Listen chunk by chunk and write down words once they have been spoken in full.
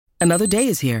Another day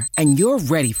is here, and you're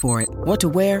ready for it. What to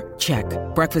wear? Check.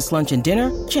 Breakfast, lunch, and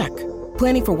dinner? Check.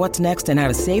 Planning for what's next and how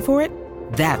to save for it?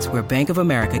 That's where Bank of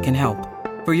America can help.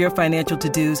 For your financial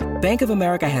to-dos, Bank of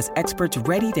America has experts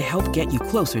ready to help get you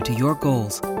closer to your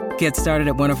goals. Get started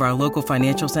at one of our local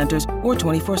financial centers or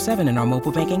 24/7 in our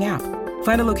mobile banking app.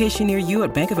 Find a location near you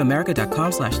at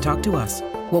bankofamerica.com/talktous.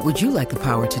 What would you like the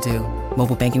power to do?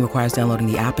 Mobile banking requires downloading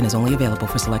the app and is only available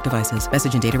for select devices.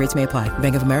 Message and data rates may apply.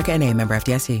 Bank of America N.A., member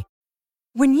FDIC.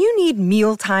 When you need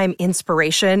mealtime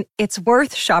inspiration, it's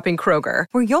worth shopping Kroger,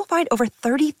 where you'll find over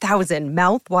 30,000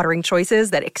 mouth-watering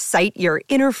choices that excite your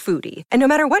inner foodie. And no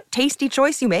matter what tasty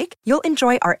choice you make, you'll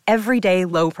enjoy our everyday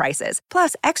low prices,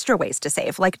 plus extra ways to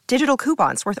save, like digital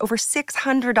coupons worth over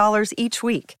 $600 each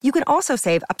week. You can also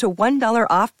save up to $1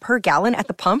 off per gallon at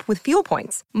the pump with fuel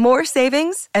points. More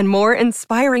savings and more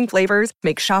inspiring flavors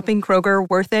make shopping Kroger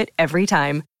worth it every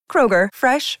time. Kroger,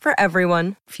 fresh for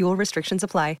everyone. Fuel restrictions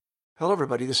apply. Hello,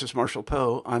 everybody. This is Marshall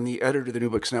Poe. I'm the editor of the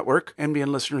New Books Network. NBN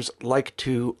listeners like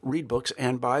to read books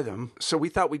and buy them. So we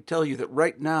thought we'd tell you that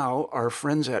right now, our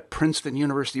friends at Princeton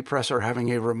University Press are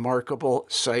having a remarkable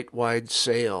site-wide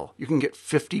sale. You can get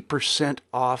 50%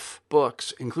 off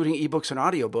books, including ebooks and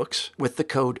audiobooks, with the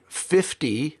code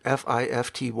 50,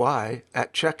 F-I-F-T-Y,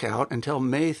 at checkout until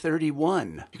May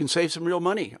 31. You can save some real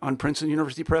money on Princeton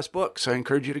University Press books. I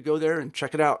encourage you to go there and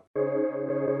check it out.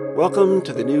 Welcome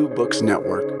to the New Books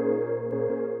Network.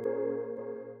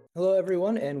 Hello,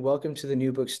 everyone, and welcome to the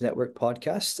New Books Network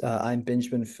podcast. I'm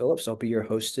Benjamin Phillips. I'll be your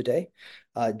host today.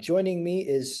 Joining me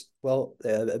is,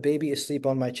 a baby asleep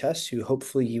on my chest who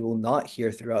hopefully you will not hear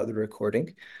throughout the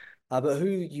recording. But who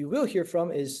you will hear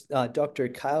from is Dr.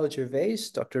 Kyle Gervais,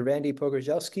 Dr. Randy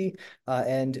Pogorzelski,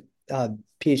 and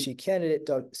PhD candidate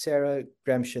Dr. Sarah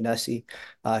Graham-Shaughnessy,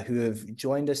 who have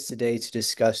joined us today to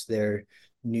discuss their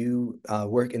new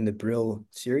work in the Brill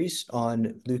series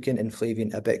on Lucan and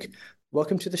Flavian epic.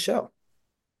 Welcome to the show.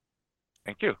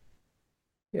 Thank you.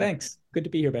 Yeah. Thanks. Good to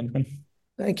be here, Benjamin.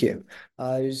 Thank you.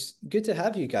 It was good to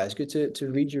have you guys. Good to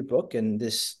read your book and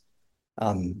this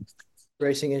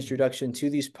bracing introduction to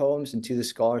these poems and to the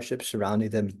scholarship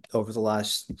surrounding them over the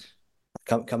last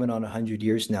coming on 100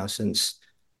 years now since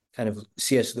kind of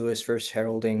C.S. Lewis first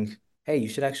heralding, hey, you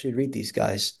should actually read these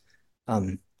guys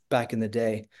back in the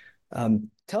day.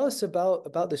 Tell us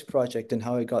about this project and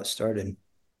how it got started,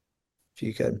 if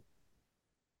you could.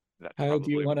 How do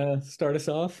you want to start us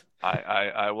off?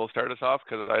 I will start us off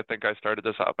because I think I started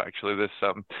this up. Actually,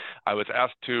 I was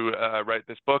asked to write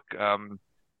this book.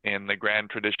 In the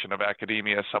grand tradition of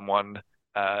academia, someone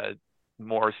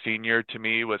more senior to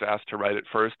me was asked to write it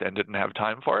first and didn't have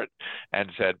time for it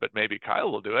and said, but maybe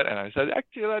Kyle will do it. And I said,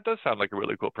 actually, that does sound like a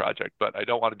really cool project, but I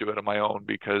don't want to do it on my own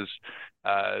because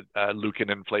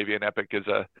Lucan and Flavian epic is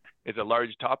a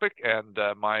large topic, and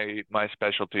my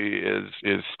specialty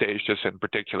is Statius in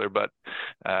particular. But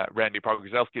Randy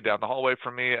Pogorzelski down the hallway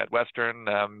from me at Western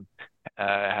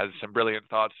has some brilliant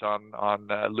thoughts on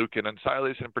Lucan and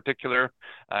Silas in particular,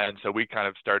 and so we kind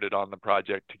of started on the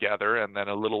project together. And then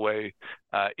a little way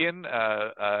in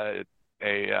a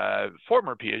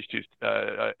former PhD,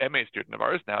 MA student of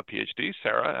ours, now PhD,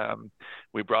 Sarah,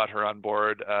 we brought her on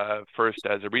board first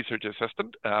as a research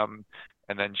assistant, and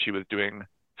then she was doing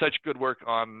such good work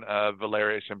on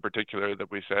Valerius in particular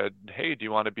that we said, hey, do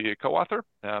you want to be a co-author?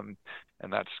 And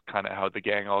that's kind of how the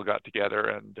gang all got together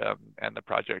and the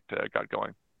project got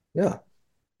going. Yeah,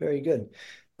 very good.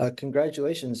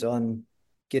 Congratulations on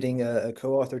getting a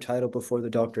co-author title before the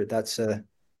doctorate. That's a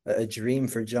dream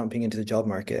for jumping into the job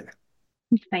market.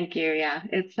 Thank you. Yeah,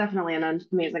 it's definitely an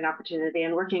amazing opportunity,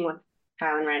 and working with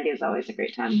Kyle and Randy is always a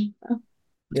great time. So.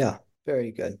 Yeah,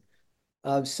 very good.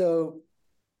 So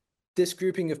this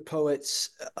grouping of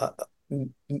poets,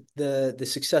 the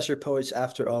successor poets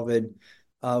after Ovid,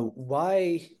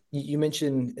 why, you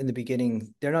mentioned in the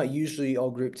beginning, they're not usually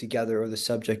all grouped together or the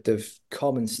subject of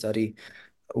common study.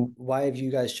 Why have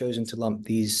you guys chosen to lump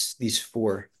these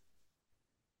four?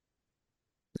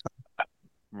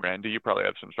 Randy, you probably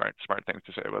have some smart things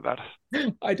to say about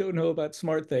that. I don't know about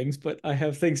smart things, but I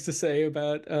have things to say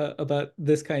about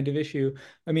this kind of issue.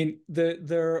 I mean,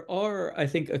 there are, I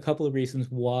think, a couple of reasons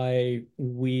why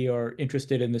we are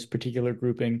interested in this particular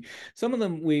grouping. Some of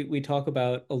them we talk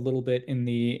about a little bit in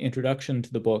the introduction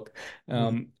to the book,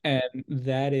 and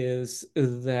that is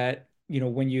that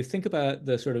when you think about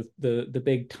the sort of the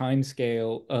big time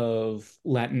scale of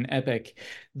Latin epic,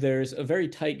 there's a very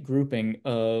tight grouping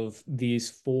of these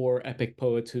four epic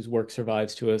poets whose work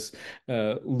survives to us: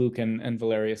 Lucan and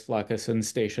Valerius Flaccus and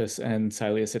Statius and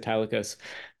Silius Italicus.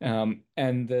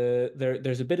 And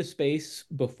there's a bit of space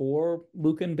before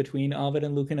Lucan, between Ovid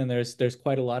and Lucan, and there's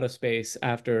quite a lot of space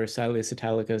after Silius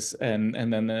Italicus, and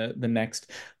then the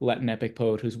next Latin epic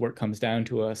poet whose work comes down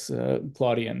to us,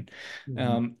 Claudian.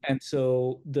 And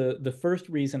so the first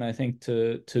reason I think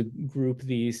to group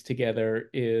these together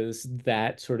is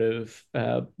that sort of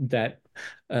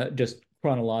just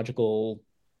chronological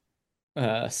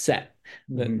set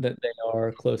that they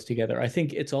are close together. I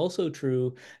think it's also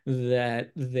true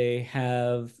that they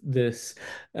have this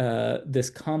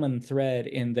common thread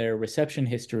in their reception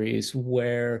histories,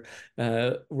 where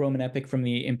Roman epic from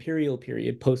the imperial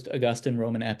period, post-Augustan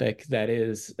Roman epic, that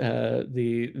is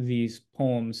these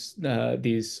poems,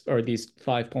 these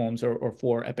five poems or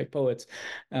four epic poets,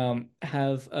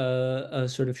 have a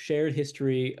sort of shared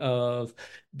history of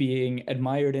being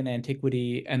admired in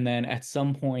antiquity and then at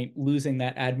some point losing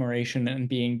that admiration and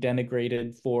being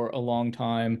denigrated for a long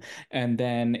time, and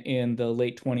then in the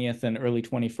late 20th and early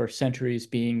 21st centuries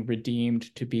being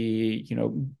redeemed to be,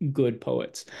 good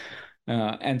poets.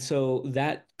 And so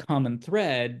that common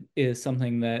thread is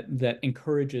something that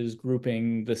encourages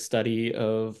grouping the study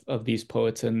of these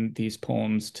poets and these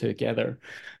poems together.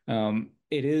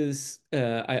 It is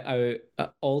I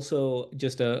also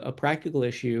just a practical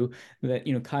issue that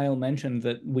Kyle mentioned,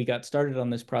 that we got started on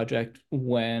this project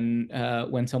when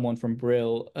someone from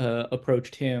Brill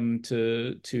approached him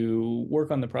to work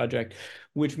on the project,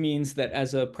 which means that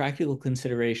as a practical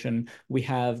consideration, we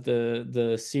have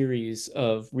the series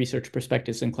of research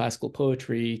perspectives in classical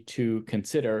poetry to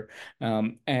consider,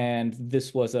 and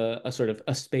this was a sort of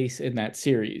a space in that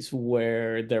series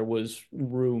where there was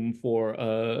room for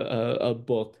a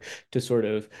book to sort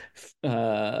of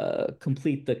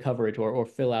complete the coverage or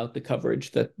fill out the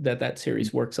coverage that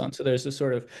series works on. So there's a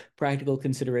sort of practical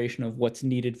consideration of what's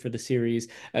needed for the series,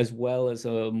 as well as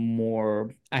a more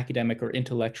academic or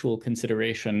intellectual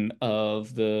consideration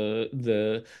of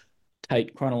the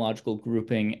tight chronological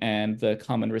grouping and the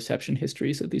common reception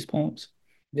histories of these poems.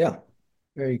 Yeah,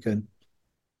 very good.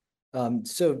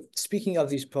 So speaking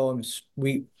of these poems,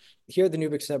 we here at the New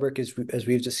Books Network, as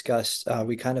we've discussed,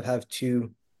 we kind of have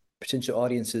two potential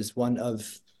audiences: one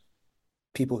of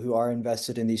people who are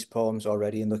invested in these poems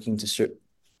already and looking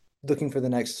for the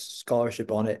next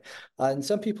scholarship on it, and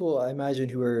some people, I imagine,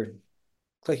 who are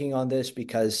clicking on this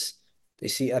because they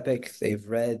see epic, they've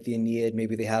read the Aeneid,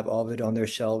 maybe they have Ovid on their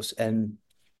shelves, and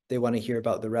they want to hear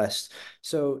about the rest.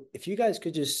 So if you guys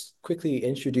could just quickly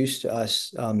introduce to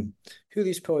us who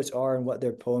these poets are and what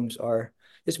their poems are.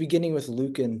 Just beginning with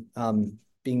Lucan,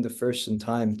 being the first in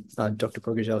time, Dr.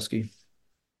 Pogorzelski.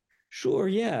 Sure,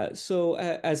 yeah. So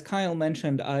as Kyle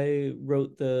mentioned, I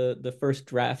wrote the first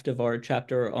draft of our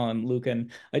chapter on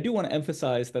Lucan. I do want to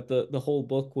emphasize that the whole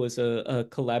book was a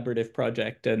collaborative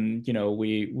project, and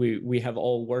we have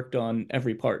all worked on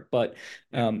every part. But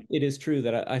it is true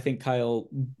that I think Kyle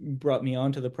brought me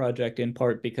onto the project in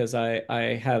part because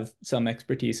I have some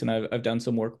expertise, and I've done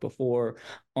some work before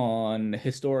on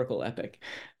historical epic,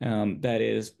 that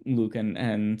is Lucan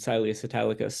and Silius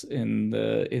Italicus in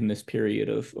this period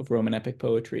of Roman epic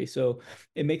poetry. So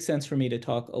it makes sense for me to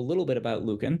talk a little bit about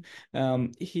Lucan.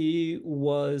 He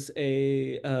was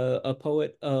a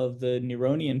poet of the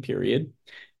Neronian period.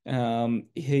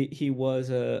 He was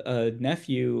a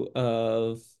nephew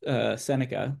of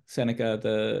Seneca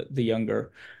the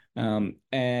younger.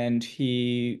 And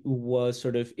he was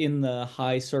sort of in the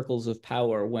high circles of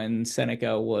power when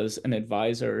Seneca was an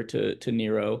advisor to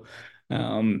Nero.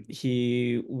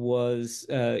 He was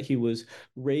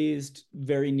raised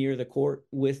very near the court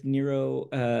with Nero,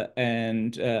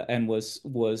 and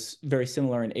was very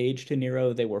similar in age to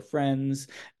Nero. They were friends,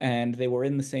 and they were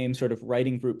in the same sort of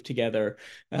writing group together.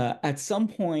 At some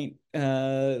point,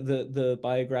 the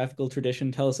biographical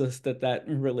tradition tells us that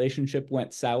relationship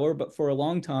went sour, but for a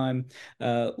long time,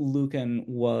 Lucan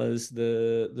was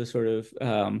the sort of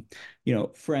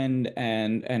friend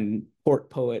and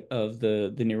court poet of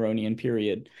the Neronian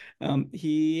period.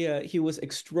 He was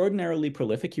extraordinarily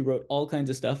prolific. He wrote all kinds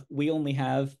of stuff. We only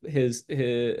have his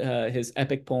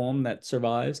epic poem that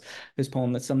survives. His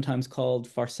poem that's sometimes called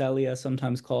Pharsalia,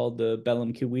 sometimes called the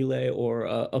Bellum Civile, or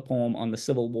a poem on the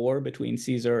civil war between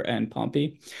Caesar and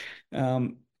Pompey.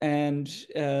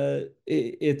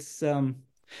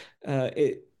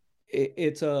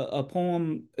 It's a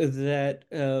poem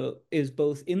that is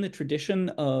both in the tradition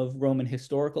of Roman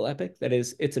historical epic, that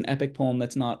is, it's an epic poem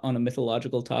that's not on a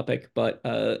mythological topic, but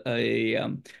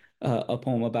a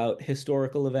poem about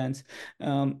historical events.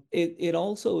 It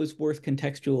also is worth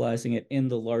contextualizing it in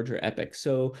the larger epic.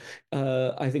 So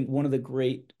I think one of the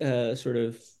great sort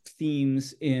of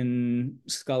themes in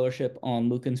scholarship on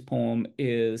Lucan's poem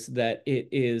is that it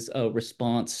is a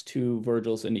response to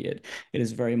Virgil's Aeneid. It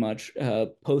is very much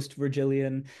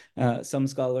post-Virgilian. Some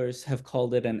scholars have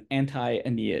called it an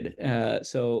anti-Aeneid.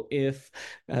 So if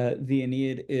the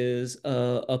Aeneid is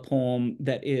a poem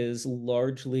that is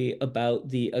largely about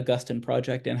the Augustan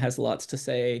project and has lots to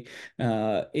say,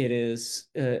 it is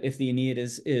if the Aeneid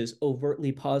is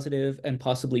overtly positive and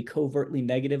possibly covertly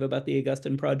negative about the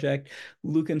Augustan project,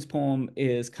 Lucan's poem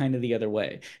is kind of the other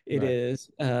way. It is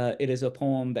a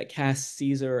poem that casts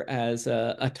Caesar as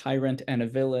a tyrant and a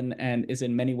villain, and is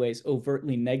in many ways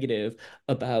overtly negative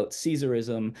about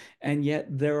Caesarism, and yet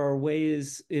there are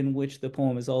ways in which the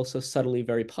poem is also subtly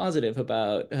very positive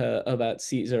about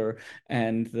Caesar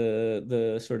and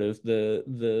the sort of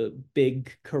the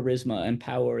big charisma and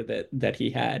power that he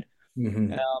had.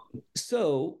 Mm-hmm.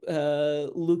 So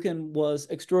Lucan was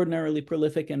extraordinarily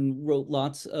prolific and wrote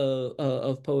lots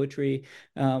of poetry.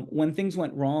 When things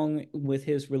went wrong with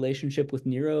his relationship with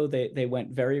Nero, they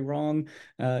went very wrong.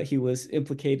 He was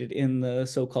implicated in the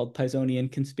so-called Pisonian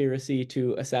conspiracy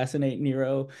to assassinate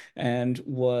Nero and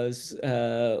was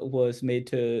made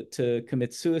to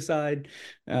commit suicide.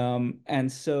 And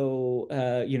so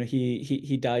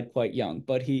he died quite young.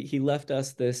 But he left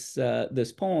us this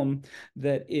poem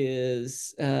that is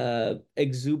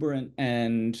exuberant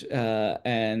and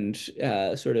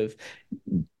sort of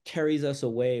carries us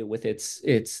away with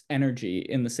its energy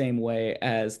in the same way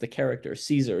as the character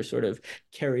Caesar sort of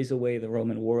carries away the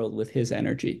Roman world with his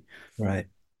energy. Right.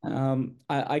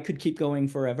 I could keep going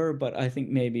forever, but I think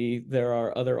maybe there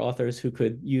are other authors who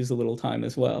could use a little time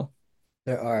as well.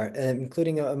 There are,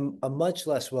 including a much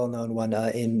less well-known one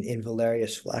in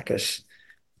Valerius Flaccus.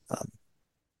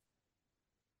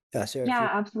 Sarah, Yeah,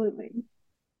 absolutely.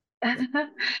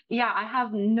 Yeah, I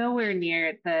have nowhere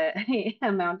near the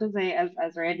amount to say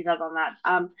as Randy does on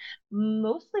that.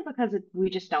 Mostly because we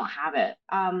just don't have it.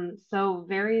 So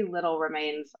very little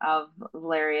remains of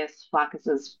Valerius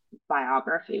Flaccus's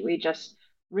biography. We just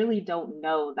really don't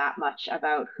know that much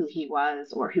about who he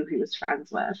was or who he was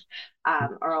friends with,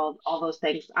 or all those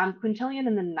things. Quintilian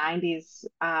in the 90s,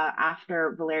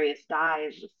 after Valerius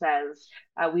dies, says,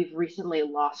 we've recently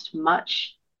lost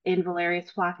much in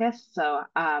Valerius Flaccus. So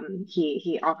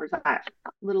he offers that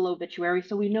little obituary.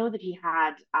 So we know that he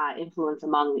had influence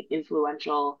among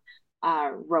influential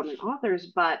Roman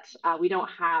authors, but we don't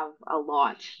have a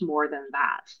lot more than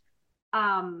that.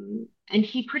 And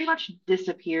he pretty much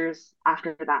disappears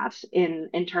after that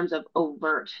in terms of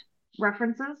overt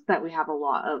references that we have a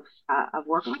lot of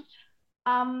work on.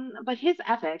 But his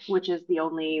epic, which is the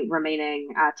only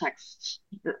remaining text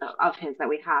of his that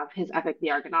we have, his epic, the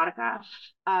Argonautica,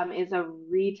 is a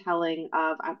retelling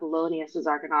of Apollonius's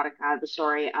Argonautica, the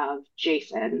story of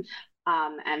Jason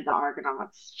and the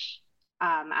Argonauts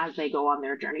as they go on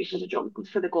their journey for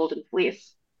the Golden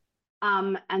Fleece.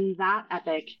 And that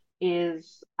epic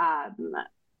is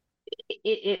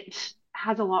it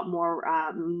has a lot more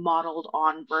modeled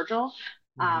on Virgil.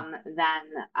 Then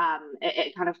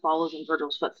it kind of follows in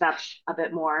Virgil's footsteps a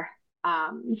bit more.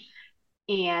 And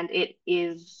it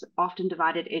is often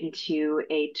divided into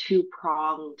a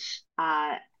two-pronged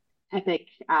epic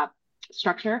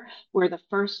structure, where the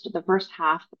first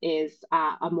half is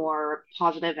a more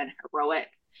positive and heroic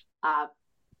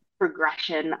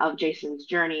progression of Jason's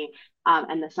journey,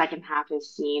 and the second half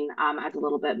is seen as a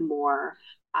little bit more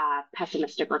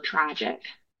pessimistic or tragic,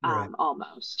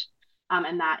 almost.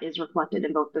 And that is reflected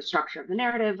in both the structure of the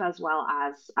narrative as well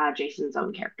as Jason's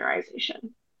own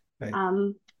characterization. Right.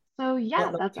 So yeah,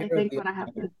 Not that's I think what I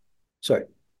have to. Sorry.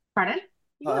 Pardon?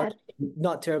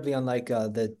 Not terribly unlike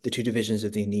the two divisions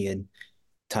of the Aeneid.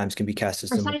 Times can be cast as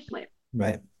similar. Precisely.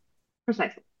 Right.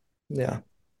 Precisely. Yeah.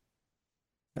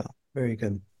 No, very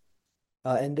good.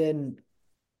 And then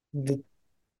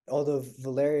although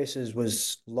Valerius's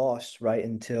was lost right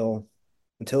until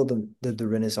the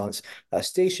Renaissance,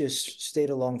 Statius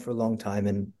stayed along for a long time,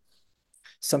 and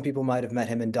some people might have met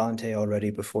him in Dante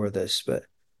already before this. But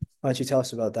why don't you tell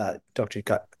us about that, Dr.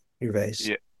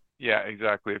 Gervais? Yeah,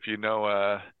 exactly. If you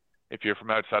know, if you're from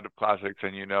outside of classics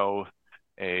and you know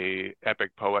a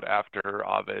epic poet after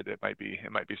Ovid, it might be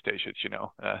Statius.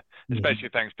 Especially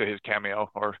thanks to his cameo,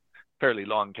 or fairly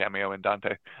long cameo in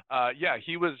Dante.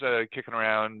 He was kicking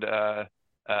around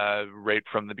right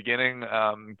from the beginning.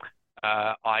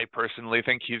 I personally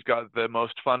think he's got the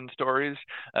most fun stories.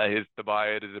 His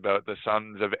Thebaid is about the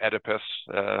sons of Oedipus,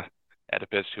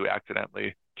 Oedipus, who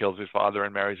accidentally kills his father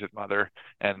and marries his mother,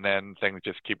 and then things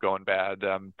just keep going bad.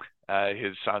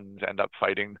 His sons end up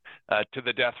fighting to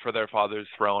the death for their father's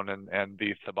throne, and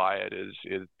the Thebaid is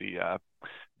the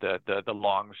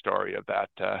long story of that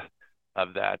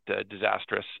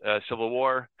disastrous civil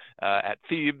war at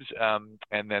Thebes,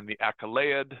 and then the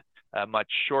Achilleid, a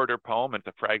much shorter poem. It's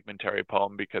a fragmentary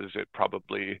poem because it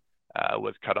probably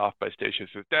was cut off by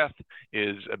Statius's death,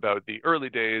 is about the early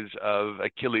days of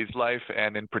Achilles' life,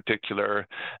 and in particular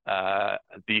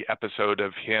the episode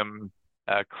of him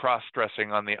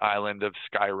cross-dressing on the island of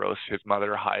Skyros. His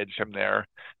mother hides him there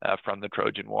from the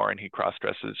Trojan War, and he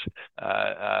cross-dresses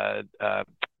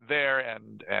there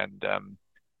and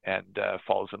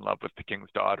falls in love with the king's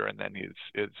daughter, and then he's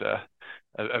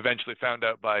eventually found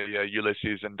out by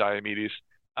Ulysses and Diomedes.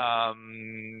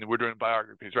 We're doing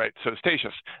biographies, right? So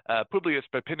Statius, Publius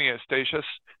Papinius Statius,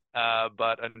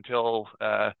 but until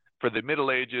for the Middle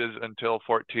Ages, until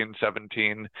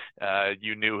 1417,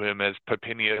 you knew him as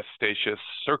Papinius Statius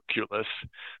Circulus,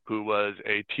 who was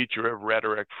a teacher of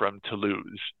rhetoric from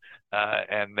Toulouse.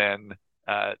 And then,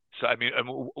 so I mean,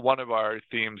 one of our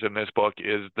themes in this book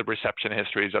is the reception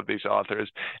histories of these authors,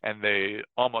 and they,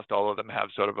 almost all of them,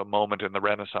 have sort of a moment in the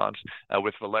Renaissance.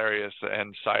 With Valerius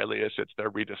and Silius, it's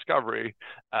their rediscovery.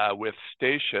 With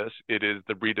Statius, it is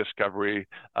the rediscovery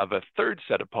of a third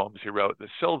set of poems he wrote, the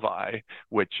Silvae,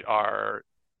 which are,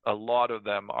 a lot of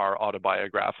them are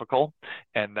autobiographical,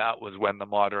 and that was when the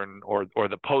modern or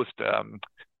the post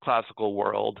classical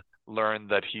world learned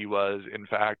that he was, in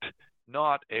fact,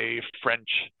 not a French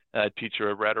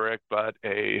teacher of rhetoric, but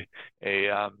a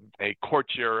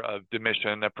courtier of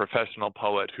Domitian, a professional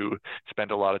poet who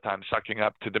spent a lot of time sucking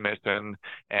up to Domitian,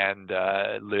 and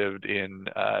lived in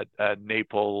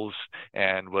Naples,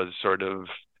 and was sort of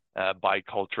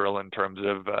bicultural in terms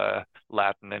of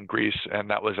Latin and Greece, and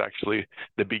that was actually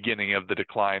the beginning of the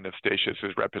decline of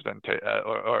Statius's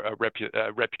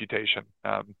reputation,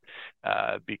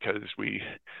 because we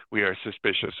are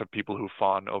suspicious of people who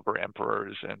fawn over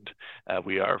emperors, and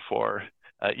we are, for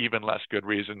even less good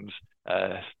reasons,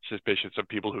 suspicious of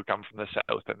people who come from the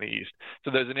south and the east.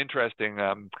 So there's an interesting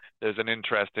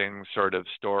sort of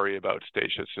story about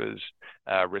Statius's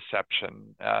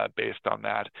reception based on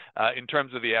that. In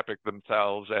terms of the epic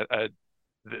themselves, I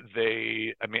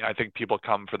think people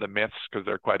come for the myths because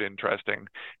they're quite interesting,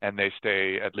 and they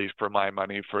stay, at least for my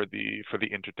money, for the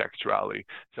intertextuality.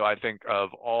 So I think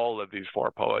of all of these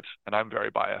four poets, and I'm very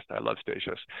biased, I love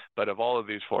Statius, but of all of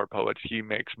these four poets, he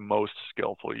makes most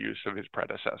skillful use of his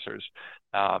predecessors.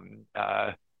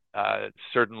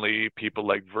 Certainly people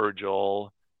like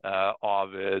Virgil,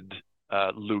 Ovid,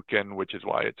 Lucan, which is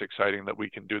why it's exciting that we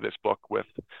can do this book with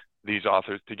these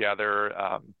authors together,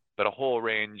 but a whole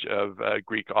range of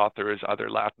Greek authors, other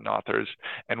Latin authors.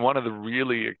 And one of the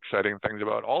really exciting things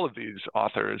about all of these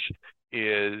authors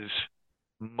is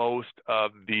most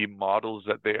of the models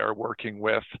that they are working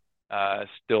with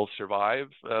still survive,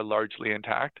 largely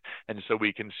intact. And so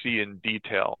we can see in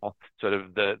detail sort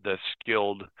of the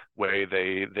skilled way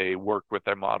they work with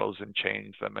their models and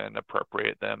change them and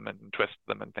appropriate them and twist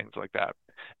them and things like that.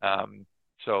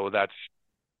 So that's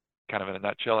kind of in a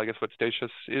nutshell, I guess, what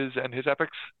Statius is and his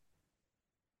epics.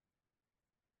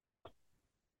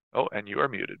 Oh, and you are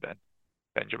muted,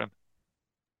 Benjamin.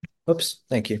 Oops,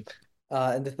 thank you.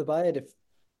 And the Thebaid, if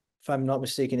I'm not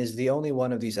mistaken, is the only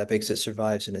one of these epics that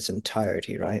survives in its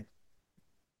entirety, right?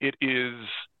 It is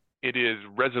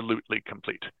resolutely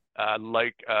complete.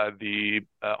 Like the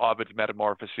Ovid's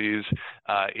Metamorphoses,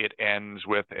 it ends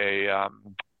with an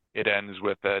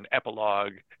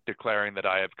epilogue declaring that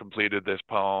I have completed this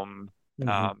poem.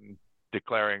 Mm-hmm.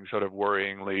 Declaring sort of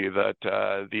worryingly that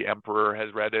the emperor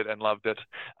has read it and loved it,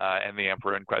 and the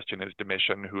emperor in question is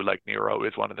Domitian, who, like Nero,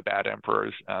 is one of the bad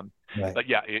emperors. Right. But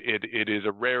yeah, it is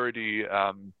a rarity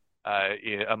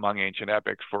among ancient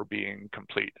epics for being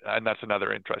complete, and that's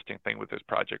another interesting thing with this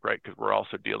project, right? Because we're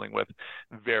also dealing with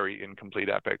very incomplete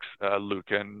epics,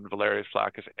 Lucan, Valerius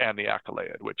Flaccus, and the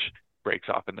Achilleid, which breaks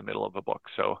off in the middle of a book.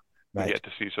 So right. We get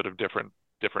to see sort of different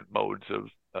modes of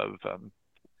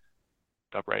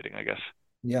writing, I guess.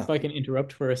 Yeah. If I can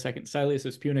interrupt for a second,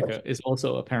 Silius's Punica is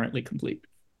also apparently complete.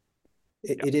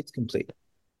 It is complete.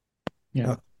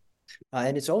 Yeah.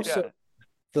 And it's also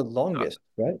the longest,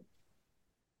 right?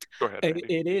 Go ahead.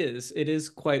 It is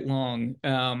quite long.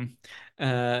 Yeah,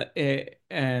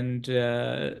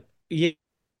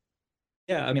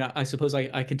 Yeah, I mean, I suppose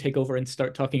I can take over and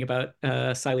start talking about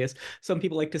Silius. Some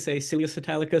people like to say Silius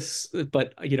Italicus,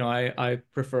 but I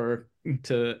prefer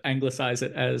to anglicize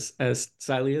it as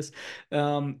Silius.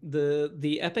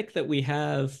 The epic that we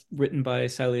have written by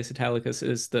Silius Italicus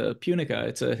is the Punica.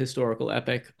 It's a historical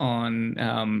epic on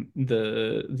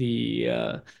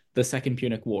the Second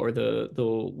Punic War, the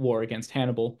war against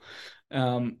Hannibal,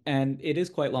 and it is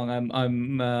quite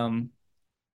long.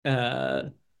 Uh,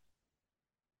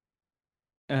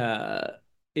 uh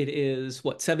it is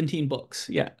what, 17 books.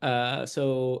 Yeah.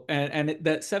 So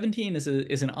that 17 is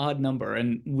an odd number,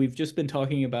 and we've just been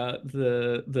talking about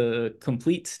the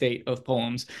complete state of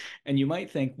poems, and you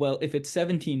might think, well, if it's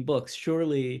 17 books,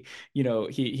 surely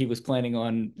he was planning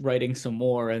on writing some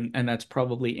more, and that's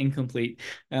probably incomplete.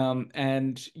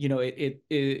 And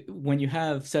when you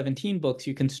have 17 books,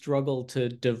 you can struggle to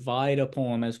divide a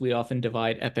poem, as we often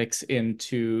divide epics,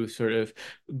 into sort of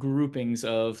groupings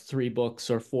of 3 books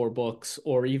or 4 books,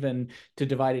 or even to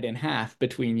divide it in half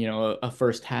between a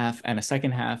first half and a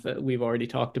second half. We've already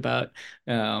talked about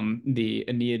the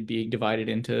Aeneid being divided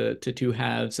into 2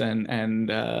 halves, and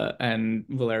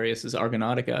Valerius's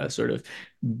Argonautica sort of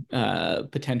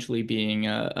potentially being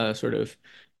a sort of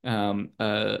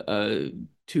a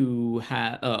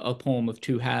a poem of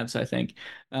 2 halves, I think.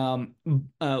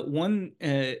 One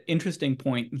interesting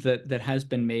point that has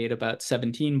been made about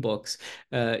 17 books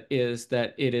is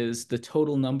that it is the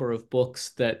total number of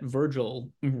books that Virgil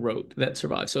wrote that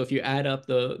survive. So if you add up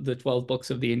the 12 books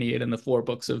of the Aeneid and the 4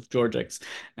 books of Georgics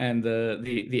and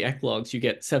the eclogues, you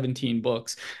get 17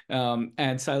 books.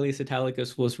 And Silius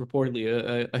Italicus was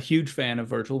reportedly a huge fan of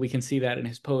Virgil. We can see that in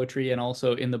his poetry and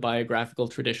also in the biographical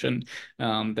tradition,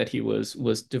 that he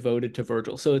was devoted to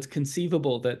Virgil. So it's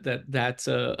conceivable that's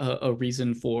a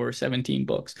reason for 17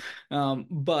 books.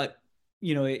 But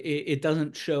it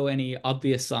doesn't show any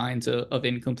obvious signs of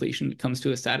incompletion. It comes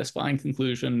to a satisfying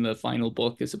conclusion. The final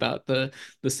book is about the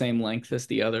same length as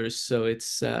the others, so it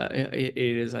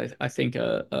is, I think,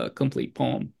 a complete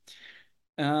poem.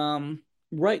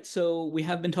 Right, so we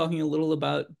have been talking a little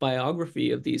about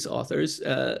biography of these authors.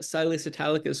 Silius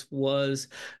Italicus was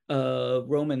a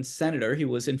Roman senator. He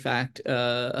was, in fact,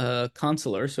 a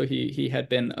consular, so he had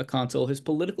been a consul. His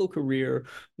political career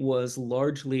was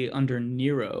largely under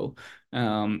Nero,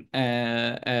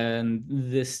 and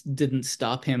this didn't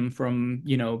stop him from,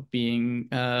 being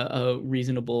a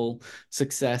reasonable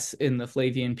success in the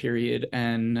Flavian period,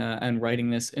 and writing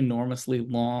this enormously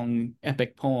long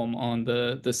epic poem on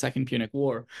the Second Punic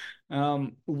War.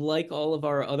 Like all of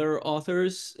our other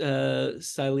authors,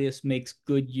 Silius makes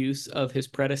good use of his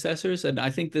predecessors, and I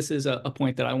think this is a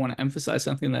point that I want to emphasize,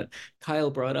 something that Kyle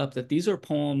brought up, that these are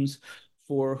poems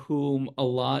for whom a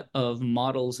lot of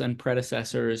models and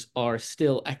predecessors are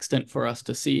still extant for us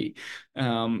to see.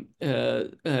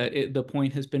 The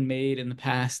point has been made in the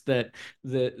past that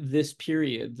this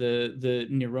period, the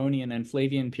Neronian and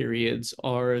Flavian periods,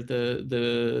 are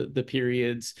the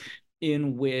periods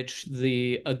in which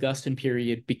the Augustan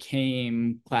period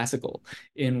became classical,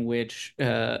 in which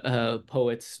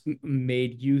poets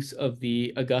made use of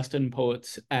the Augustan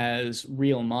poets as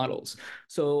real models.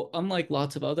 So unlike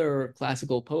lots of other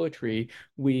classical poetry,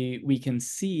 we can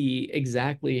see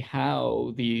exactly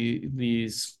how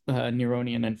these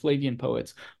Neronian and Flavian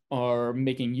poets are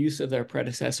making use of their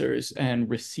predecessors and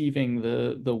receiving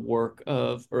the work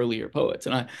of earlier poets.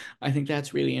 And I think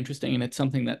that's really interesting, and it's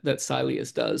something that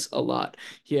Silius does a lot.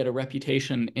 He had a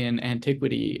reputation in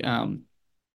antiquity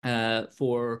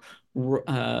for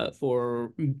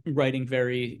writing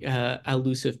very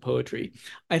allusive poetry.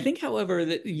 I think, however,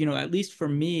 that at least for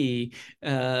me,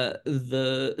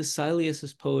 the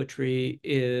Silius's poetry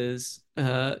is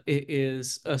a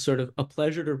sort of a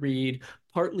pleasure to read,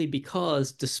 partly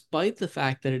because, despite the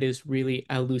fact that it is really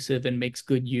allusive and makes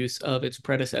good use of its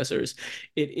predecessors,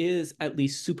 it is, at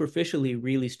least superficially,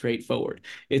 really straightforward.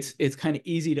 It's kind of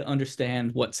easy to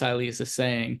understand what Silius is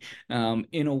saying,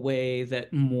 in a way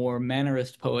that more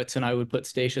mannerist poets, and I would put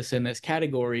Statius in this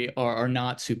category, are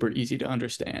not super easy to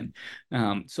understand.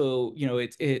 So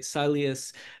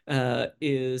Silius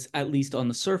is, at least on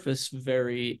the surface,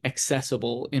 very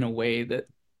accessible in a way that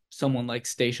someone like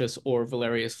Statius, or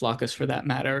Valerius Flaccus for that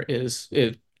matter, is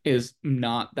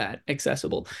not that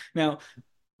accessible. Now,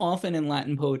 often in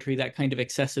Latin poetry, that kind of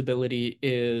accessibility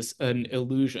is an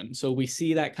illusion. So we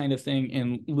see that kind of thing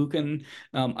in Lucan.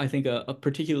 I think a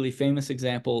particularly famous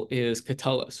example is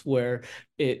Catullus, where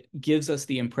it gives us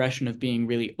the impression of being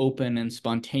really open and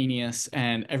spontaneous,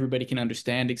 and everybody can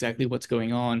understand exactly what's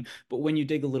going on. But when you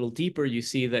dig a little deeper, you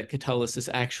see that Catullus is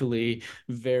actually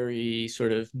very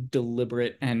sort of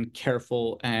deliberate and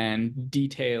careful and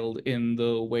detailed in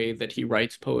the way that he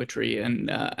writes poetry, and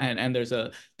there's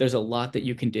a lot that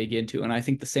you can dig into, and I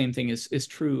think the same thing is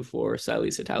true for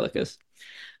Silius Italicus.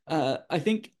 I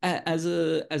think as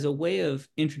a way of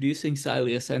introducing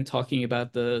Silius and talking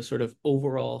about the sort of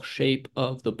overall shape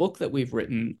of the book that we've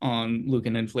written on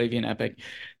Lucan and Flavian epic,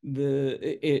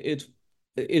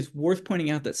 it's worth pointing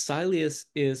out that Silius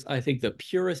is, I think, the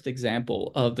purest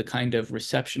example of the kind of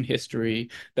reception history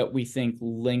that we think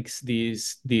links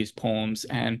these poems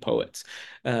and poets.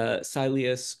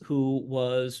 Silius, who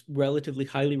was relatively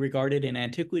highly regarded in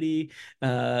antiquity,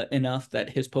 enough that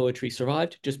his poetry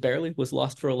survived, just barely, was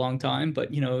lost for a long time,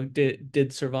 but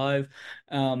did survive,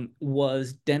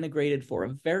 was denigrated for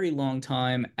a very long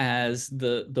time as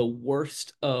the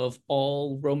worst of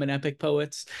all Roman epic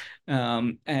poets.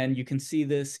 And you can see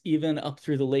this even up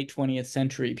through the late 20th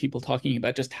century, people talking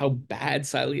about just how bad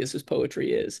Silius's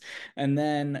poetry is. And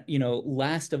then,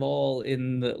 last of all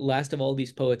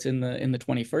these poets in the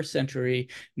 21st century,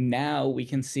 now we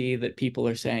can see that people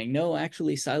are saying, no,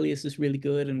 actually Silius is really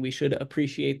good, and we should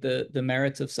appreciate the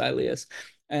merits of Silius.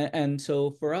 And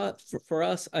so for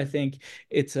us, I think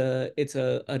it's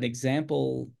an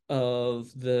example of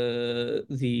the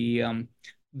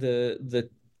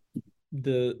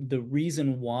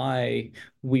reason why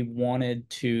we wanted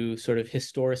to sort of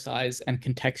historicize and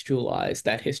contextualize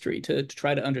that history to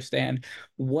try to understand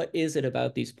what is it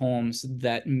about these poems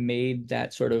that made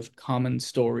that sort of common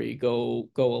story go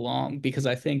along. Because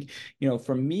I think,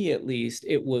 for me at least,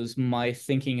 it was my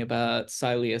thinking about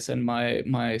Silius and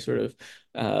my sort of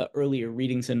earlier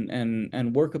readings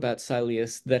and work about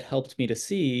Silius that helped me to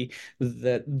see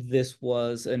that this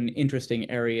was an interesting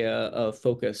area of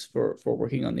focus for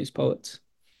working on these poets.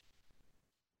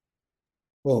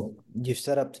 Well, you've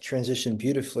set up the transition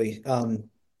beautifully.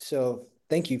 So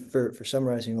thank you for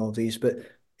summarizing all of these, but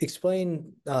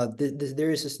explain,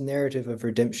 there is this narrative of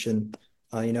redemption,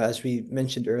 as we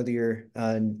mentioned earlier,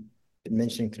 and been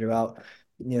mentioning throughout,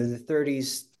 the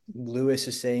 30s, Lewis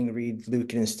is saying, read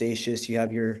Lucan and Statius. You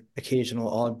have your occasional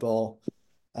oddball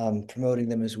promoting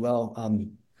them as well.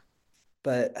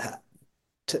 But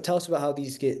tell us about how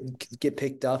these get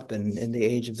picked up and in the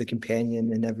age of the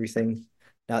companion and everything.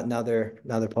 Now they're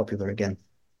popular again.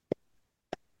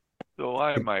 So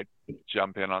I might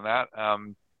jump in on that.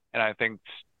 And I think,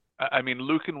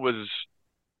 Lucan was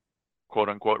quote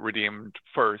unquote redeemed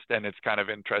first, and it's kind of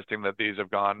interesting that these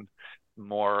have gone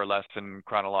more or less in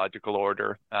chronological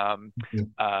order.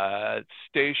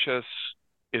 Statius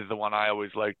is the one I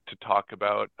always like to talk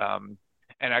about.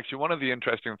 And actually, one of the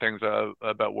interesting things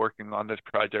about working on this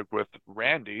project with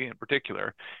Randy in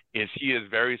particular is he is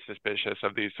very suspicious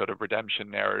of these sort of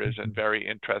redemption narratives and very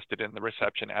interested in the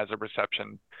reception as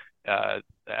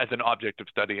an object of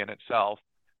study in itself.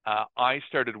 I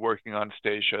started working on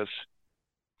Statius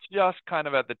just kind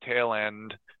of at the tail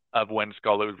end of when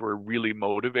scholars were really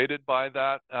motivated by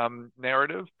that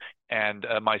narrative. And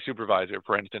my supervisor,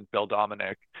 for instance, Bill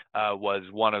Dominic, was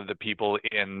one of the people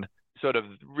in sort of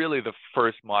really the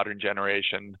first modern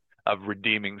generation of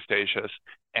redeeming Statius,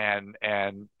 and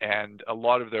a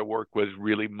lot of their work was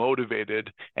really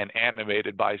motivated and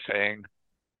animated by saying,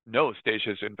 no,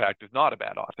 Statius in fact is not a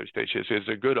bad author. Statius is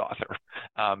a good author,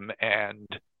 and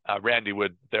Randy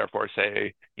would therefore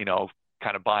say,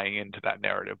 kind of buying into that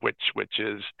narrative, which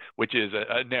is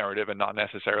a narrative and not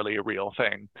necessarily a real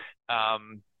thing.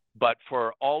 But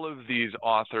for all of these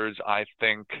authors, I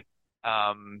think,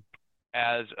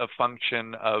 as a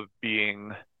function of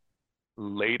being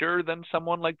later than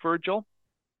someone like Virgil,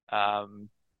 and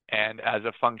as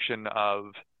a function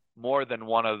of more than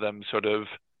one of them sort of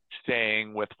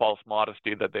saying with false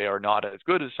modesty that they are not as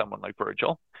good as someone like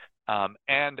Virgil,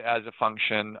 and as a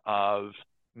function of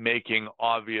making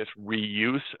obvious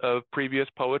reuse of previous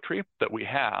poetry that we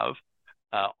have,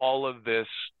 all of this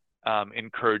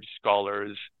encouraged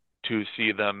scholars to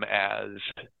see them as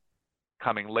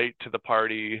coming late to the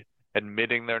party,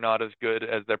 admitting they're not as good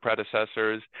as their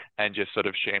predecessors, and just sort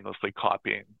of shamelessly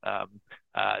copying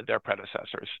their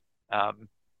predecessors.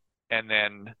 And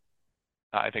then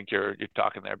I think you're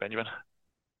talking there, Benjamin,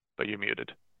 but you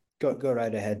muted. Go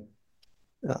right ahead.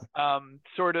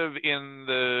 Sort of in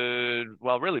the,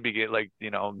 really begin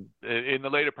in the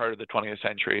later part of the 20th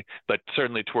century, but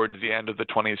certainly towards the end of the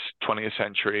 20th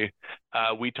century,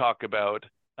 we talk about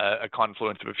a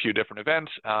confluence of a few different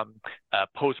events.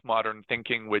 Postmodern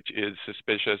thinking, which is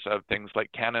suspicious of things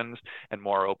like canons and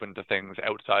more open to things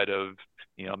outside of,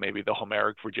 maybe the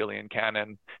Homeric Virgilian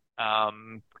canon.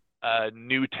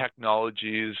 New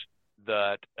technologies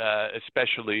that,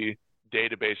 especially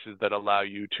databases that allow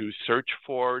you to search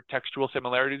for textual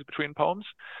similarities between poems,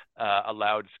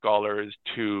 allowed scholars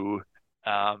to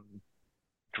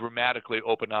dramatically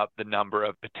open up the number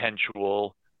of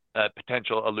potential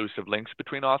elusive links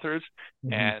between authors,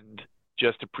 and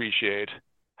just appreciate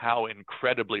how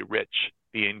incredibly rich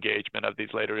the engagement of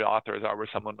these later authors are with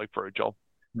someone like Virgil.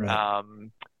 Right.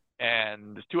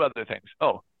 And there's two other things.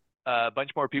 A bunch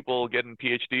more people getting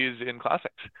PhDs in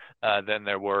classics than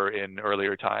there were in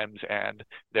earlier times, and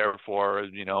therefore,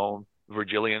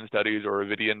 Virgilian studies or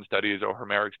Ovidian studies or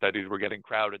Homeric studies were getting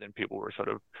crowded, and people were sort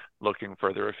of looking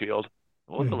further afield.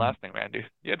 What was the last thing, Randy?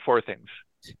 You had four things.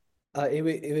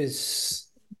 It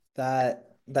was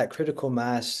that critical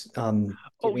mass giving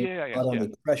not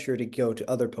only pressure to go to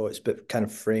other poets, but kind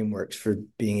of frameworks for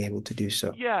being able to do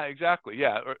so. Yeah, exactly.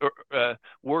 Yeah,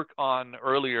 work on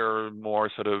earlier, more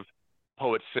sort of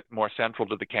poets more central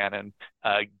to the canon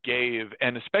gave,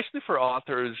 and especially for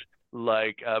authors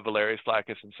like Valerius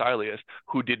Flaccus and Silius,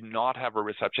 who did not have a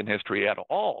reception history at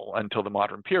all until the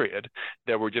modern period.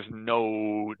 There were just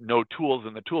no tools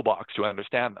in the toolbox to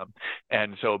understand them.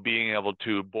 And so being able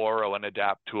to borrow and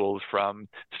adapt tools from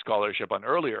scholarship on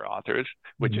earlier authors,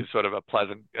 which is sort of a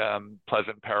pleasant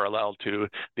parallel to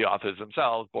the authors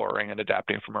themselves, borrowing and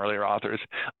adapting from earlier authors,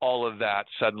 all of that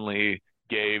suddenly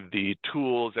gave the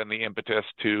tools and the impetus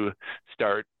to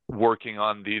start working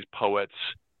on these poets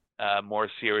more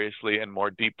seriously and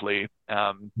more deeply.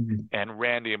 And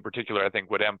Randy in particular, I think,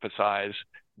 would emphasize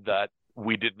that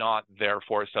we did not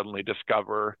therefore suddenly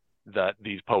discover that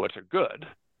these poets are good,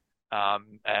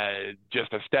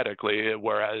 just aesthetically,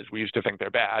 whereas we used to think they're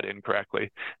bad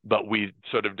incorrectly, but we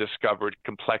sort of discovered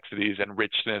complexities and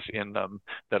richness in them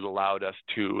that allowed us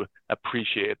to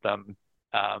appreciate them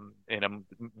in a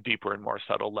deeper and more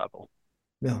subtle level.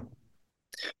 Yeah.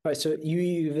 All right, so you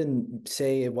even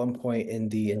say at one point in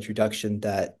the introduction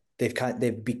that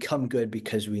they've become good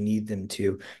because we need them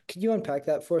to. Can you unpack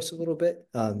that for us a little bit,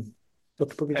 Dr.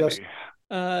 Burgos?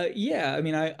 Yeah, I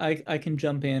mean, I can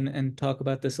jump in and talk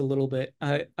about this a little bit.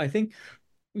 I think,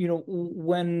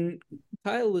 when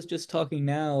Kyle was just talking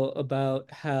now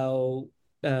about how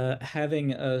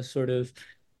having a sort of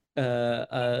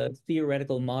a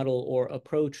theoretical model or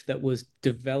approach that was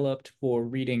developed for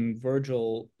reading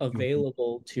Virgil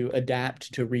available to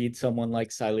adapt to read someone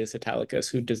like Silius Italicus,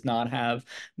 who does not have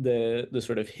the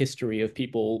sort of history of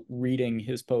people reading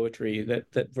his poetry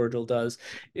that Virgil does,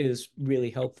 is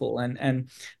really helpful. And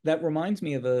that reminds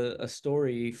me of a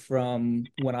story from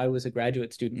when I was a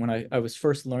graduate student, when I was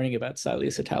first learning about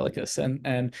Silius Italicus.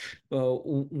 And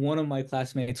one of my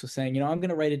classmates was saying, I'm going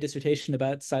to write a dissertation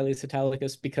about Silius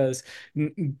Italicus because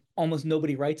almost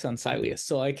nobody writes on Silius,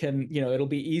 so I can, it'll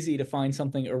be easy to find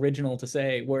something original to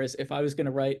say. Whereas if I was going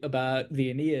to write about the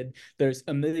Aeneid, there's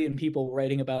a million people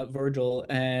writing about Virgil,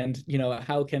 and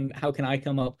how can I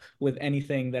come up with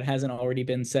anything that hasn't already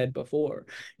been said before?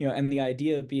 And the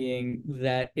idea being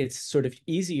that it's sort of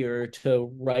easier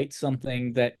to write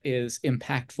something that is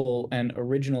impactful and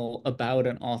original about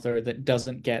an author that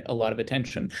doesn't get a lot of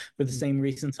attention. For the same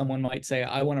reason, someone might say,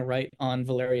 I want to write on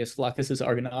Valerius Flaccus's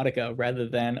Argonautica rather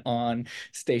than on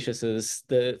Statius's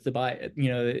the Thebaid,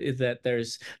 that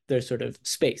there's sort of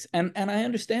space. And I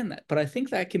understand that, but I think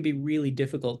that can be really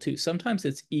difficult too. Sometimes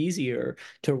it's easier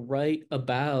to write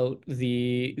about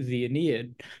the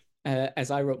Aeneid, as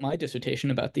I wrote my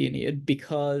dissertation about the Aeneid,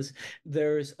 because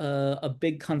there's a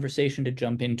big conversation to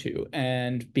jump into.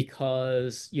 And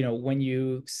because, when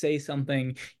you say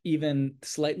something even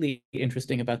slightly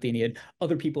interesting about the Aeneid,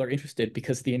 other people are interested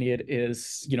because the Aeneid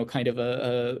is, kind of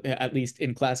at least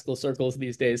in classical circles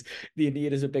these days, the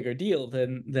Aeneid is a bigger deal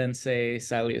than say,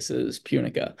 Silius's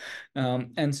Punica.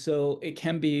 And so it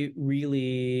can be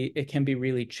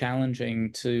really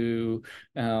challenging to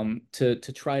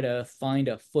try to find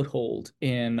a foothold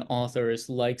in authors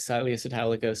like Silius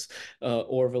Italicus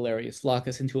or Valerius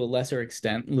Flaccus, and to a lesser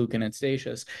extent Lucan and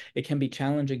Statius. It can be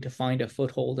challenging to find a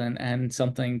foothold and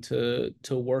something to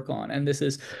work on. And this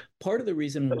is part of the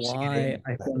reason why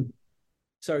I think.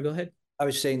 Sorry, go ahead. I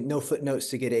was saying no footnotes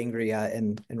to get angry at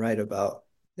and write about.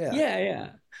 Yeah. Yeah.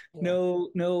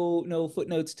 No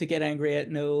footnotes to get angry at,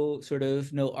 no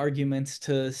arguments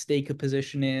to stake a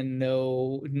position in,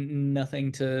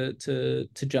 nothing to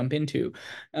jump into.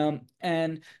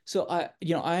 And so I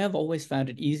have always found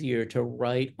it easier to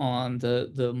write on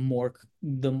the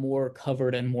more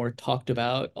covered and more talked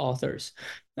about authors.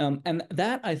 And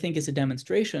that I think is a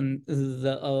demonstration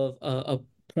of a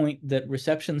point that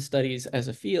reception studies as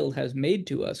a field has made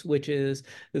to us, which is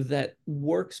that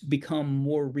works become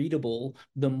more readable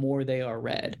the more they are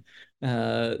read.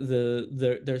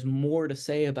 There's more to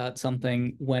say about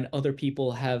something when other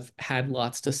people have had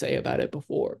lots to say about it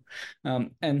before.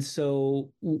 And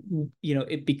so,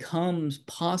 it becomes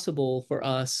possible for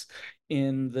us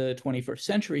in the 21st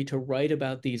century to write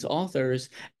about these authors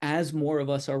as more of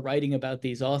us are writing about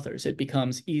these authors. It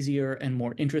becomes easier and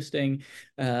more interesting.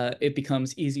 It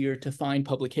becomes easier to find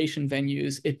publication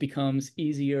venues. It becomes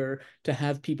easier to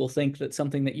have people think that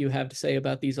something that you have to say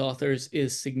about these authors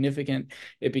is significant.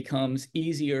 It becomes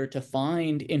easier to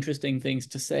find interesting things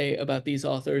to say about these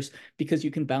authors because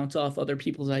you can bounce off other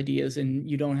people's ideas and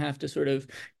you don't have to sort of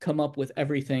come up with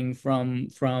everything from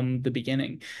the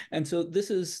beginning. And so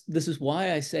this is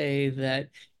why I say that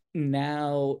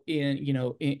now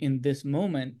in this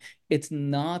moment, it's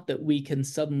not that we can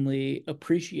suddenly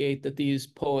appreciate that these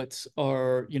poets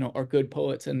are good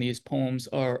poets and these poems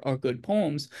are good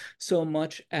poems, so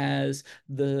much as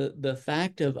the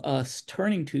fact of us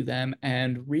turning to them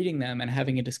and reading them and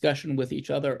having a discussion with each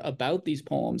other about these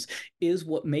poems is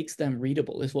what makes them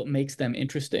readable, is what makes them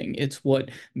interesting. It's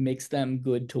what makes them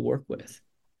good to work with.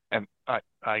 And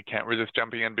I can't resist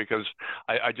jumping in because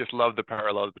I just love the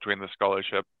parallels between the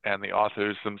scholarship and the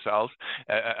authors themselves.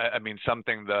 I mean,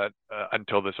 something that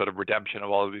until the sort of redemption of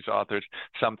all of these authors,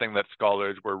 something that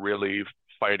scholars were really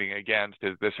fighting against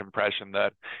is this impression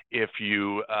that if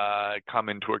you come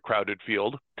into a crowded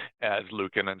field, as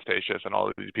Lucan and Statius and all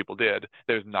of these people did,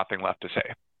 there's nothing left to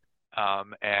say.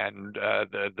 And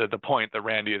the point that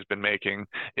Randy has been making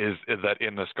is that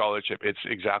in the scholarship, it's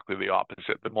exactly the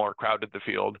opposite. The more crowded the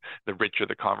field, the richer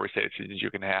the conversations you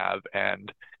can have,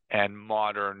 and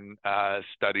modern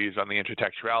studies on the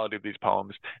intertextuality of these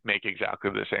poems make exactly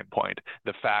the same point.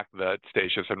 The fact that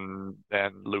Statius and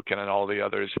Lucan and all the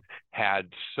others had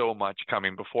so much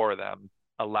coming before them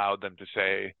allowed them to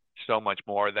say so much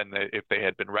more than if they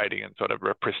had been writing in sort of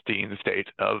a pristine state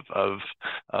of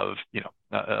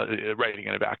writing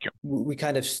in a vacuum. We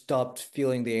kind of stopped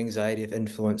feeling the anxiety of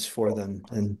influence for them,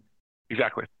 and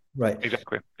exactly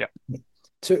yeah.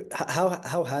 So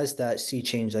how has that sea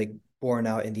change borne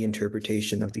out in the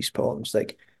interpretation of these poems?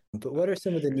 But what are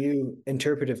some of the new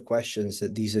interpretive questions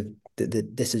that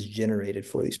this has generated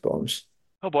for these poems?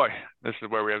 Oh boy, this is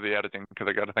where we have the editing because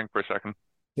I got to think for a second.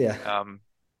 Yeah.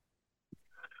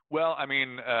 Well, I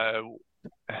mean,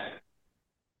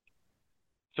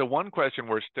 so one question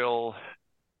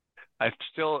I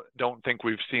still don't think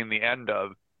we've seen the end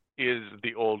of is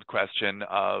the old question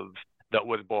that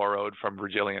was borrowed from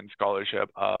Virgilian scholarship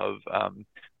of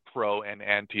pro and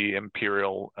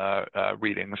anti-imperial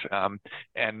readings,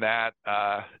 and that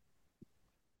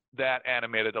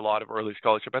animated a lot of early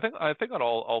scholarship. I think on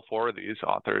all four of these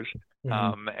authors.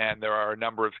 Mm-hmm. And there are a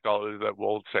number of scholars that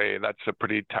will say that's a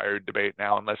pretty tired debate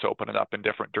now, and let's open it up in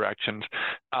different directions.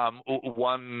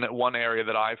 One area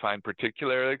that I find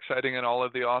particularly exciting in all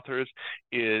of the authors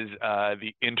is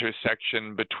the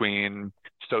intersection between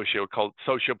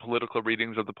socio-political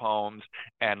readings of the poems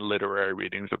and literary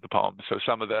readings of the poems. So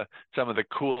some of the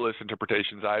coolest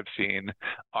interpretations I've seen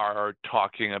are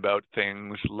talking about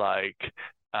things like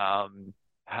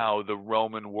how the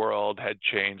Roman world had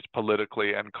changed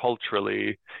politically and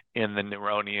culturally in the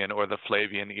Neronian or the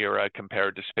Flavian era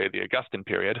compared to, say, the Augustan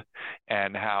period,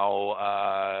 and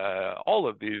how all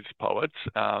of these poets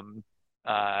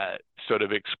sort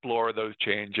of explore those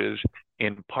changes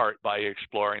in part by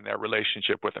exploring their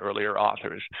relationship with earlier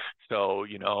authors. So,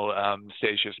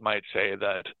 Statius might say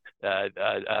that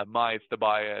my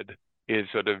Thebaid is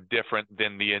sort of different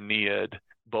than the Aeneid,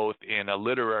 both in a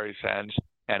literary sense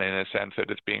and in a sense that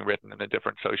it's being written in a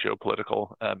different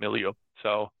socio-political milieu.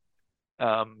 So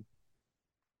I've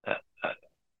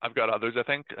got others, I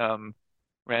think.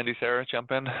 Randy, Sarah,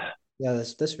 jump in. Yeah,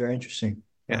 that's very interesting.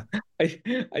 Yeah.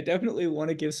 I definitely want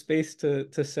to give space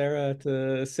to Sarah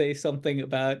to say something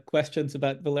about questions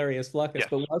about Valerius Flaccus, yes.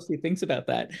 But while she thinks about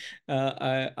that,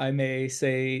 I may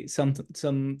say some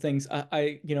things.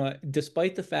 I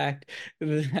despite the fact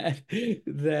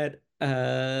that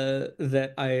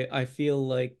that I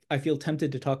feel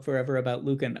tempted to talk forever about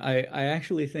Lucan. I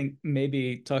actually think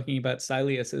maybe talking about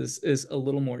Silius is a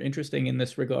little more interesting in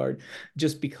this regard,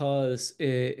 just because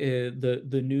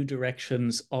the new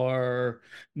directions are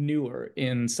newer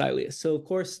in Silius. So of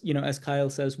course, as Kyle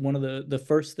says, one of the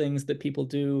first things that people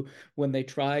do when they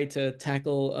try to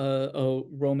tackle a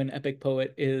Roman epic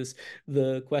poet is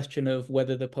the question of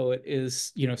whether the poet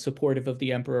is, supportive of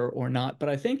the emperor or not. But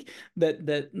I think that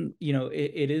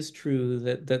it is true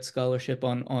that scholarship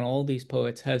on all these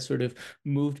poets has sort of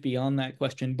moved beyond that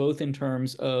question, both in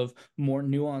terms of more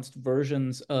nuanced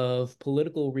versions of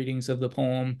political readings of the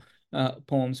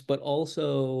poems, but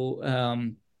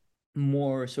also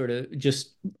more sort of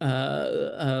just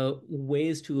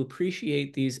ways to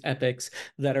appreciate these epics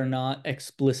that are not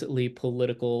explicitly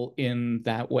political in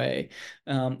that way.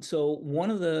 So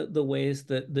one of the ways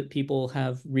that people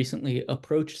have recently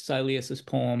approached Silius's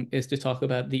poem is to talk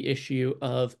about the issue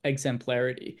of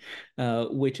exemplarity,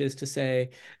 which is to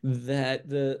say that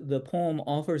the poem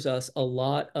offers us a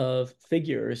lot of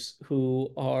figures who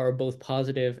are both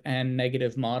positive and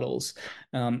negative models.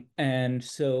 And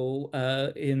so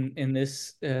in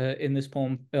this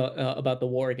poem about the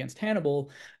war against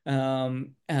Hannibal,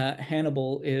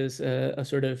 Hannibal is a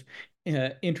sort of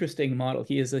interesting model.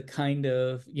 He is a kind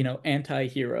of,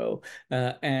 anti-hero,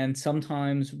 and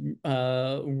sometimes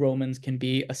Romans can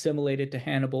be assimilated to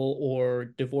Hannibal or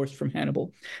divorced from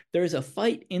Hannibal. There is a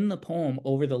fight in the poem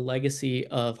over the legacy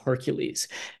of Hercules.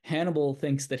 Hannibal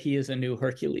thinks that he is a new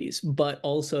Hercules, but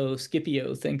also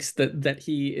Scipio thinks that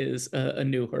he is a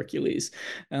new Hercules.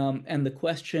 And the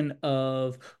question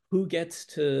of who gets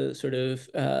to sort of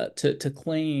to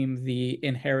claim the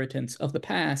inheritance of the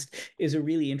past is a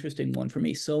really interesting one for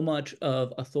me. So much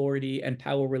of authority and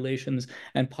power relations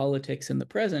and politics in the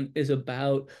present is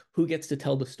about who gets to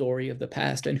tell the story of the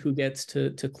past and who gets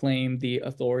to claim the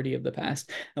authority of the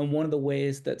past. And one of the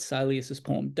ways that Silius's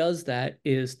poem does that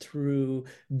is through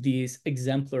these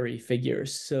exemplary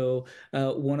figures. So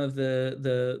one of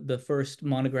the first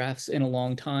monographs in a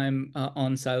long time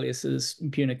on Silius's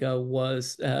Punica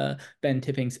was Ben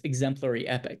Tipping's exemplary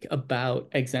epic about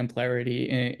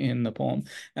exemplarity in the poem,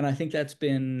 and I think that's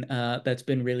been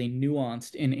really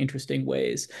nuanced in interesting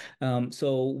ways.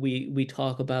 So we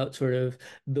talk about sort of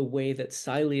the way that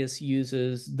Silius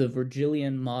uses the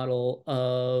Virgilian model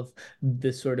of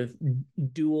this sort of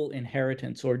dual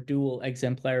inheritance or dual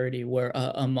exemplarity,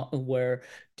 where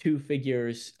two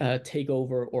figures take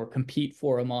over or compete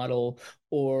for a model,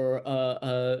 or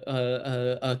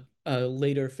a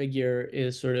later figure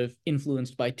is sort of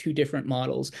influenced by two different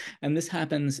models, and this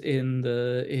happens in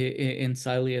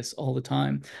Silius all the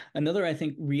time. Another, I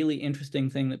think, really interesting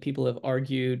thing that people have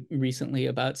argued recently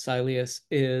about Silius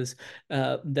is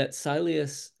that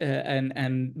Silius,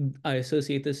 and I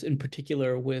associate this in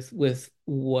particular with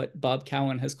what Bob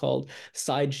Cowan has called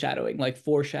side shadowing, like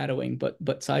foreshadowing,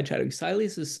 but side shadowing.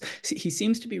 He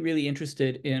seems to be really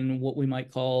interested in what we might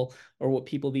call, or what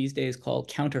people these days call,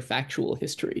 counterfactual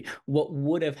history. What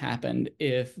would have happened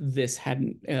if this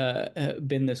hadn't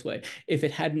been this way? If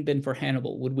it hadn't been for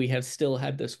Hannibal, would we have still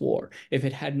had this war? If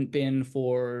it hadn't been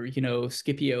for,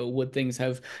 Scipio, would things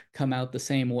have come out the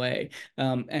same way?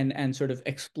 And sort of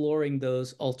exploring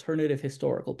those alternative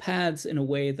historical paths in a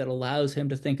way that allows him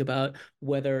to think about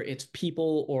whether it's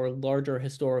people or larger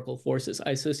historical forces.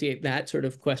 I associate that sort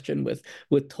of question with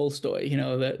Tolstoy,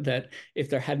 that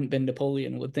if there hadn't been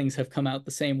Napoleon, would things have come out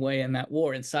the same way in that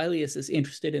war? And Silius is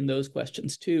interested in those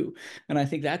questions too. And I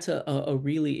think that's a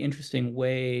really interesting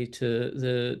way to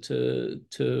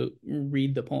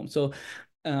read the poem. So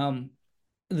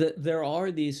there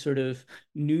are these sort of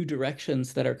new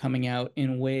directions that are coming out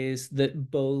in ways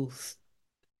that both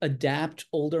adapt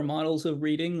older models of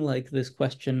reading, like this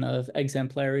question of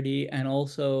exemplarity, and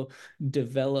also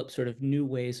develop sort of new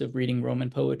ways of reading Roman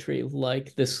poetry,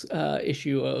 like this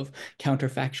issue of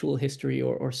counterfactual history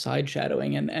or side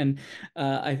shadowing. And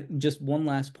I just one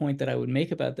last point that I would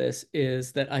make about this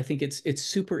is that I think it's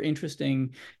super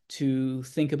interesting to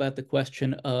think about the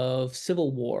question of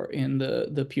civil war in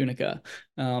the Punica,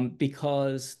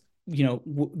 because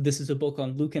this is a book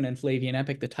on Lucan and Flavian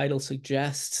epic. The title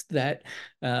suggests that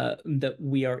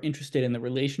we are interested in the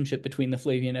relationship between the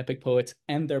Flavian epic poets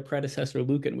and their predecessor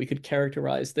Lucan. We could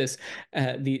characterize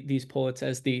these poets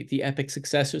as the epic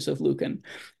successors of Lucan.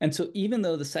 And so even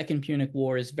though the Second Punic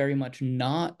War is very much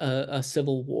not a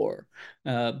civil war,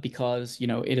 because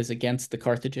it is against the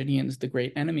Carthaginians, the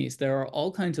great enemies, there are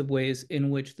all kinds of ways in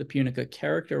which the Punica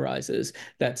characterizes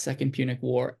that Second Punic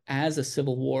War as a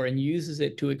civil war and uses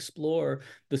it to explore explore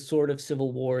the sort of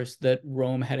civil wars that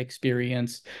Rome had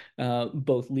experienced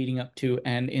both leading up to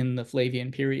and in the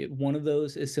Flavian period. One of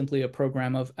those is simply a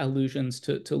program of allusions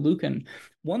to Lucan.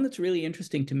 One that's really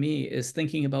interesting to me is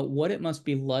thinking about what it must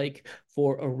be like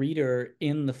for a reader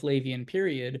in the Flavian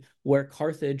period, where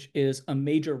Carthage is a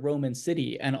major Roman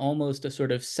city and almost a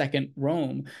sort of second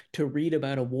Rome, to read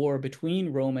about a war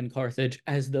between Rome and Carthage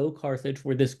as though Carthage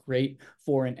were this great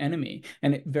foreign enemy.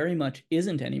 And it very much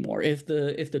isn't anymore. If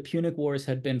the Punic Wars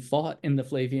had been fought in the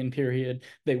Flavian period,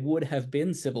 they would have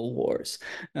been civil wars.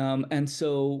 And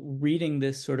so reading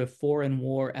this sort of foreign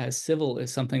war as civil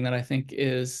is something that I think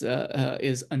is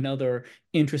another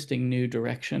interesting new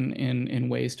direction in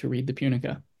ways to read the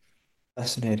Punica.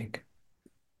 Fascinating.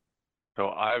 So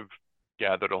I've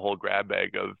gathered a whole grab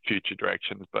bag of future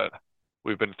directions, but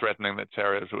we've been threatening that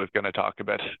Sarah was going to talk a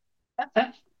bit.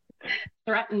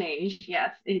 Threatening,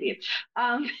 yes, indeed.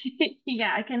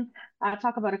 Yeah, I can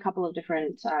talk about a couple of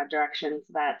different directions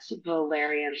that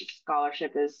Valerian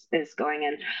scholarship is going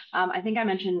in. I think I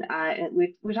mentioned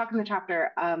we talked in the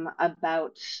chapter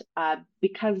about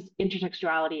because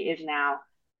intertextuality is now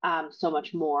so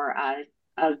much more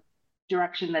a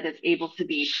direction that is able to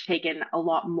be taken. A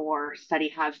lot more study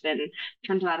has been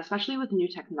turned to that, especially with new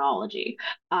technology.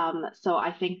 So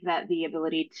I think that the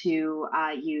ability to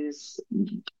use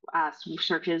some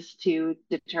searches to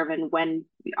determine when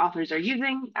authors are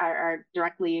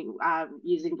directly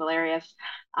using Valerius,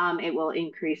 it will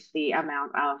increase the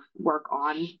amount of work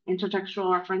on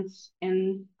intertextual reference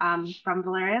in from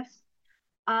Valerius.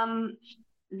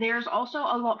 There's also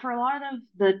a lot of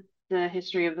the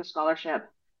history of the scholarship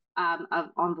on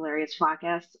Valerius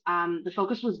Flaccus. The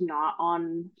focus was not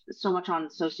so much on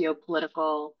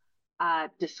socio-political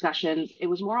discussions. It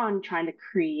was more on trying to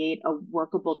create a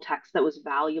workable text that was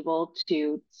valuable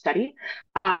to study.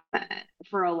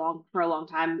 For a long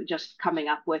time, just coming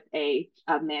up with a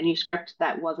manuscript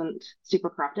that wasn't super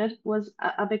corrupted was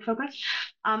a big focus.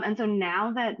 And so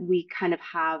now that we kind of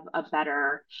have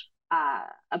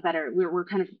we're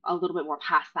kind of a little bit more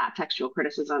past that textual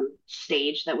criticism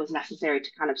stage that was necessary to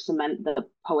kind of cement the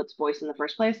poet's voice in the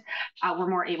first place. We're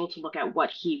more able to look at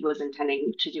what he was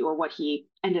intending to do or what he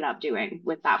ended up doing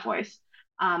with that voice.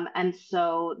 And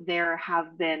so there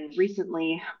have been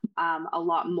recently a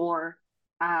lot more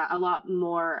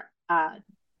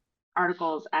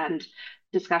articles and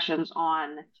discussions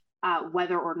on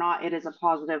whether or not it is a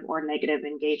positive or negative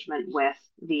engagement with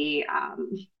the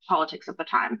politics of the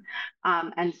time.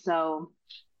 And so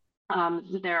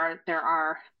there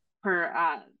are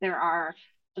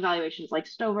evaluations like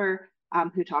Stover,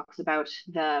 who talks about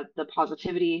the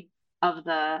positivity of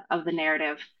the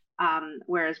narrative,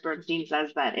 whereas Bernstein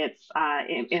says that it's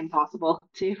impossible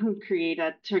to create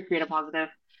a positive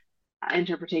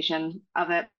interpretation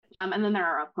of it. And then there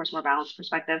are, of course, more balanced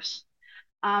perspectives.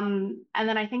 And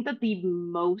then I think that the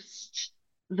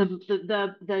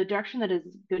direction that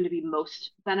is going to be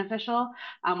most beneficial,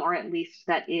 or at least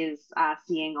that is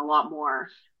seeing a lot more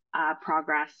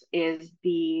progress, is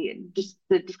the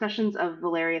discussions of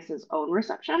Valerius's own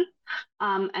reception,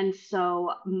 and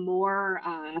so more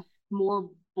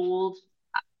bold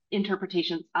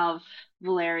interpretations of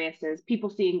people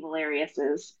seeing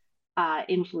Valerius's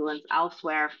influence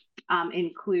elsewhere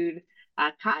include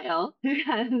Kyle,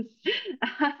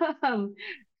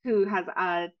 who has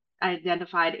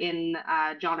identified in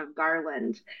John of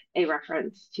Garland a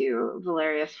reference to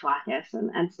Valerius Flaccus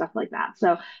and stuff like that.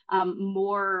 So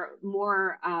more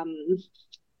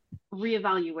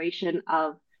reevaluation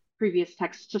of previous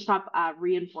texts to stop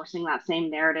reinforcing that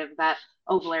same narrative that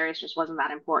Valerius just wasn't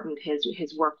that important.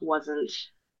 His work wasn't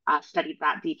studied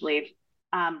that deeply.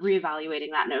 Reevaluating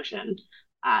that notion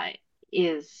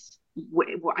is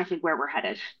I think where we're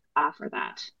headed for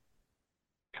that.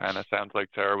 Kind of sounds like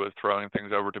Sarah was throwing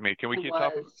things over to me. Can we keep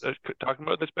talking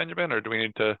about this, Benjamin, or do we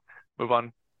need to move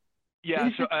on? Yeah,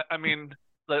 so I mean,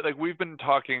 like we've been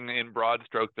talking in broad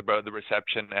strokes about the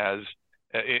reception as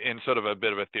in sort of a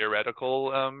bit of a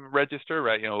theoretical register,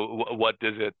 right? You know, what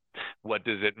does it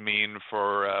mean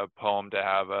for a poem to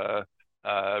have a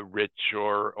rich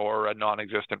or a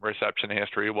non-existent reception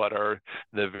history? What are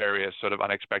the various sort of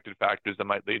unexpected factors that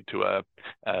might lead to a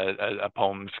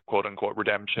poem's quote-unquote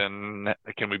redemption?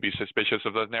 Can we be suspicious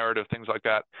of the narrative, things like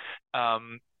that?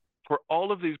 For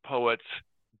all of these poets,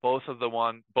 both the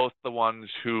ones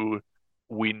who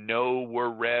we know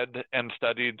were read and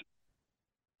studied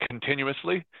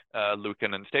continuously,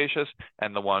 Lucan and Statius,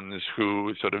 and the ones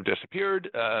who sort of disappeared,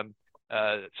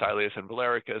 Silius and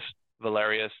Valerius,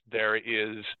 there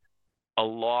is a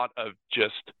lot of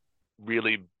just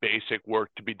really basic work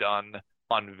to be done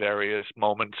on various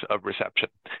moments of reception.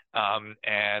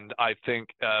 And I think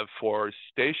for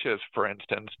Statius, for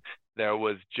instance, there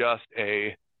was just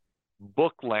a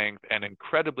book-length and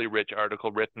incredibly rich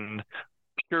article written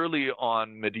purely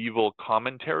on medieval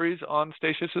commentaries on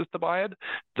Statius's Thebaid,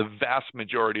 the vast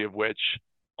majority of which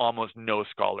almost no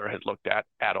scholar had looked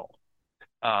at all,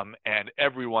 and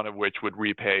every one of which would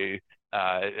repay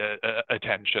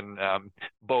attention,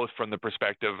 both from the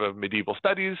perspective of medieval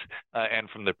studies and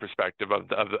from the perspective of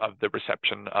the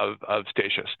reception of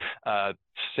Statius.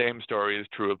 Same story is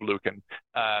true of Lucan.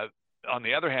 On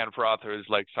the other hand, for authors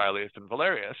like Silius and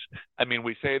Valerius, I mean,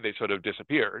 we say they sort of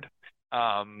disappeared,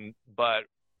 but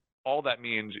all that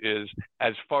means is,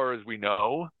 as far as we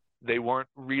know, they weren't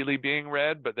really being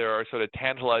read, but there are sort of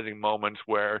tantalizing moments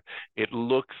where it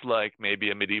looks like maybe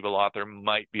a medieval author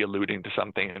might be alluding to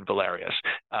something in Valerius.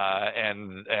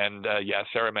 Yeah,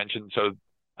 Sarah mentioned, so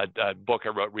a book I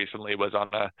wrote recently was on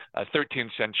a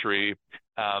 13th century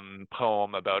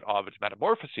poem about Ovid's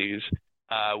Metamorphoses,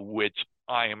 which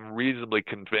I am reasonably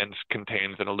convinced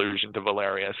contains an allusion to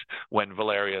Valerius when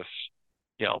Valerius,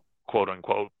 quote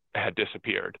unquote, had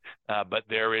disappeared. But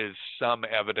there is some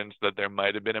evidence that there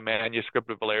might have been a manuscript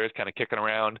of Valerius kind of kicking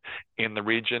around in the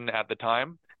region at the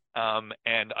time.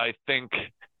 And I think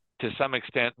to some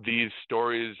extent these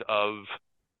stories of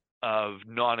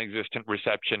non-existent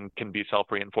reception can be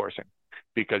self-reinforcing,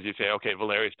 because you say, okay,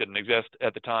 Valerius didn't exist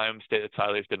at the time,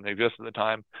 Silius didn't exist at the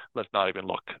time, let's not even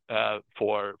look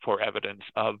for evidence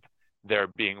of their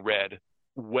being read,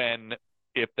 when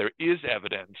if there is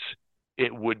evidence,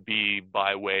 it would be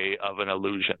by way of an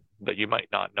allusion that you might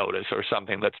not notice, or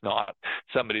something that's not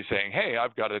somebody saying, hey,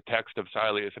 I've got a text of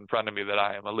Silius in front of me that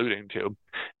I am alluding to,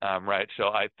 right? So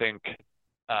I think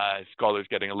scholars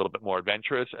getting a little bit more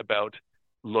adventurous about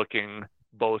looking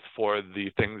both for the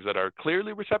things that are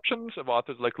clearly receptions of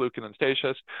authors like Lucan and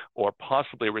Statius, or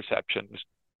possibly receptions.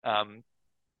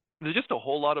 There's just a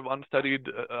whole lot of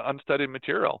unstudied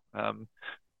material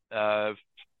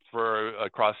for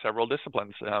across several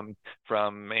disciplines,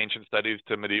 from ancient studies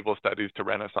to medieval studies to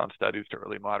Renaissance studies to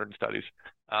early modern studies.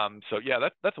 So yeah,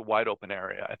 that's a wide open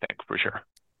area, I think, for sure.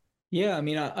 Yeah, I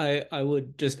mean, I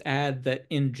would just add that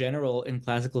in general, in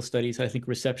classical studies, I think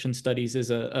reception studies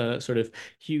is a sort of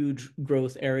huge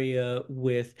growth area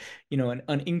with,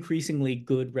 an increasingly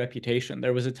good reputation.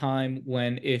 There was a time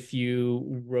when if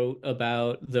you wrote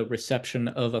about the reception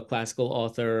of a classical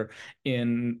author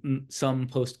in some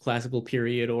post-classical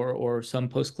period or some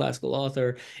post-classical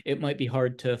author, it might be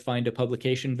hard to find a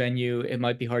publication venue. It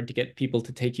might be hard to get people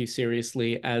to take you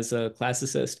seriously as a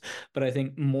classicist. But I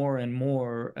think more and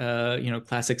more,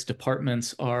 classics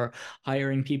departments are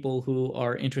hiring people who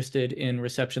are interested in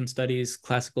reception studies.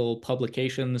 Classical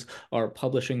publications are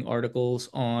publishing articles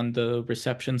on the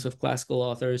receptions of classical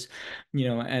authors,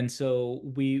 and so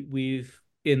we've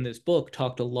in this book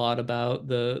talked a lot about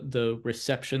the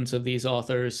receptions of these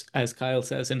authors, as Kyle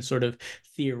says, in sort of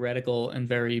theoretical and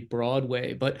very broad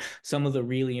way. But some of the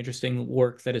really interesting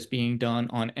work that is being done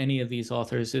on any of these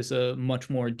authors is a much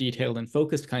more detailed and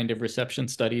focused kind of reception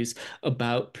studies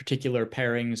about particular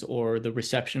pairings or the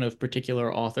reception of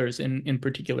particular authors in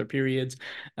particular periods.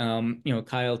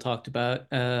 Kyle talked about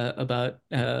and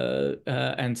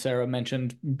Sarah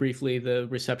mentioned briefly the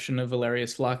reception of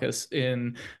Valerius Flaccus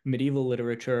in medieval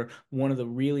literature. One of the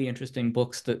really interesting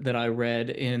books that I read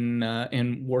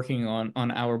in working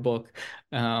on our book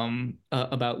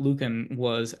about Lucan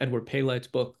was Edward Paylight's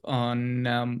book on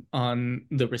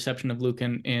the reception of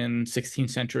Lucan in 16th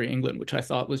century England, which I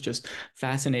thought was just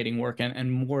fascinating work,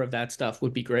 and more of that stuff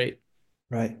would be great.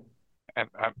 Right. And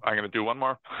I'm going to do one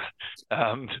more,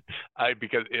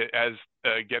 because as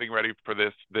getting ready for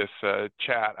this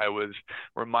chat, I was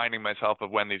reminding myself of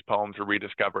when these poems were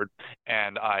rediscovered,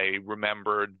 and I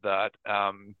remembered that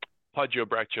Poggio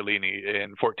Bracciolini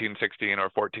in 1416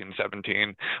 or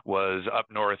 1417 was up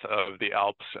north of the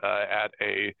Alps at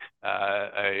a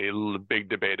big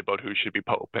debate about who should be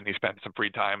pope, and he spent some free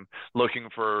time looking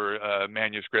for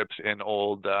manuscripts in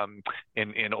old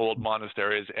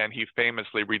monasteries, and he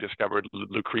famously rediscovered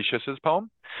Lucretius's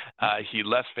poem. He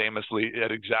less famously,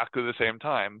 at exactly the same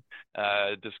time,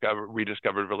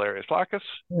 rediscovered Valerius Flaccus,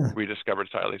 rediscovered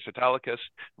Silius Italicus,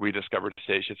 rediscovered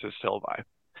Statius's Silvae.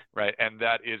 Right, and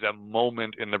that is a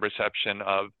moment in the reception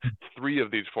of three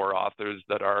of these four authors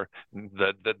that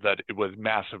it was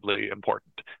massively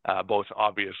important, both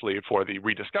obviously for the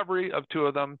rediscovery of two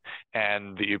of them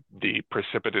and the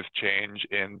precipitous change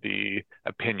in the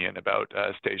opinion about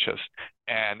Statius.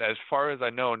 And as far as I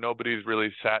know, nobody's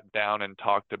really sat down and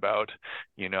talked about,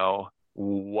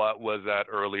 what was that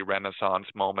early Renaissance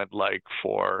moment like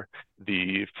for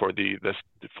the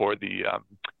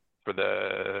for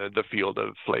the field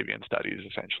of Flavian studies,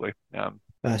 essentially.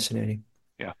 Fascinating.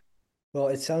 Yeah. Well,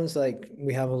 it sounds like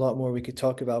we have a lot more we could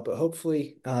talk about, but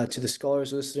hopefully, to the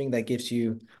scholars listening, that gives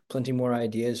you plenty more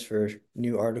ideas for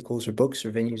new articles or books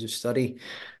or venues of study.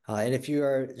 And if you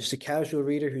are just a casual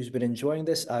reader who's been enjoying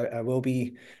this, I will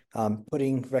be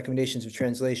putting recommendations of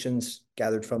translations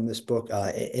gathered from this book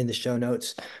in the show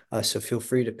notes. So feel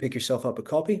free to pick yourself up a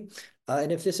copy.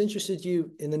 And if this interested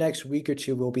you, in the next week or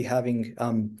two, we'll be having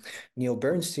Neil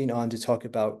Bernstein on to talk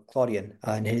about Claudian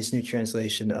and his new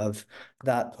translation of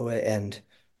that poet and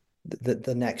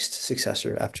the next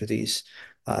successor after these.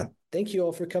 Thank you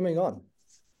all for coming on.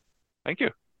 Thank you.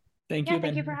 Thank you, Thank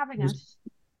Ben. you for having It was us.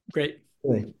 great.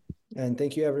 And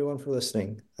thank you everyone for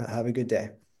listening. Have a good day.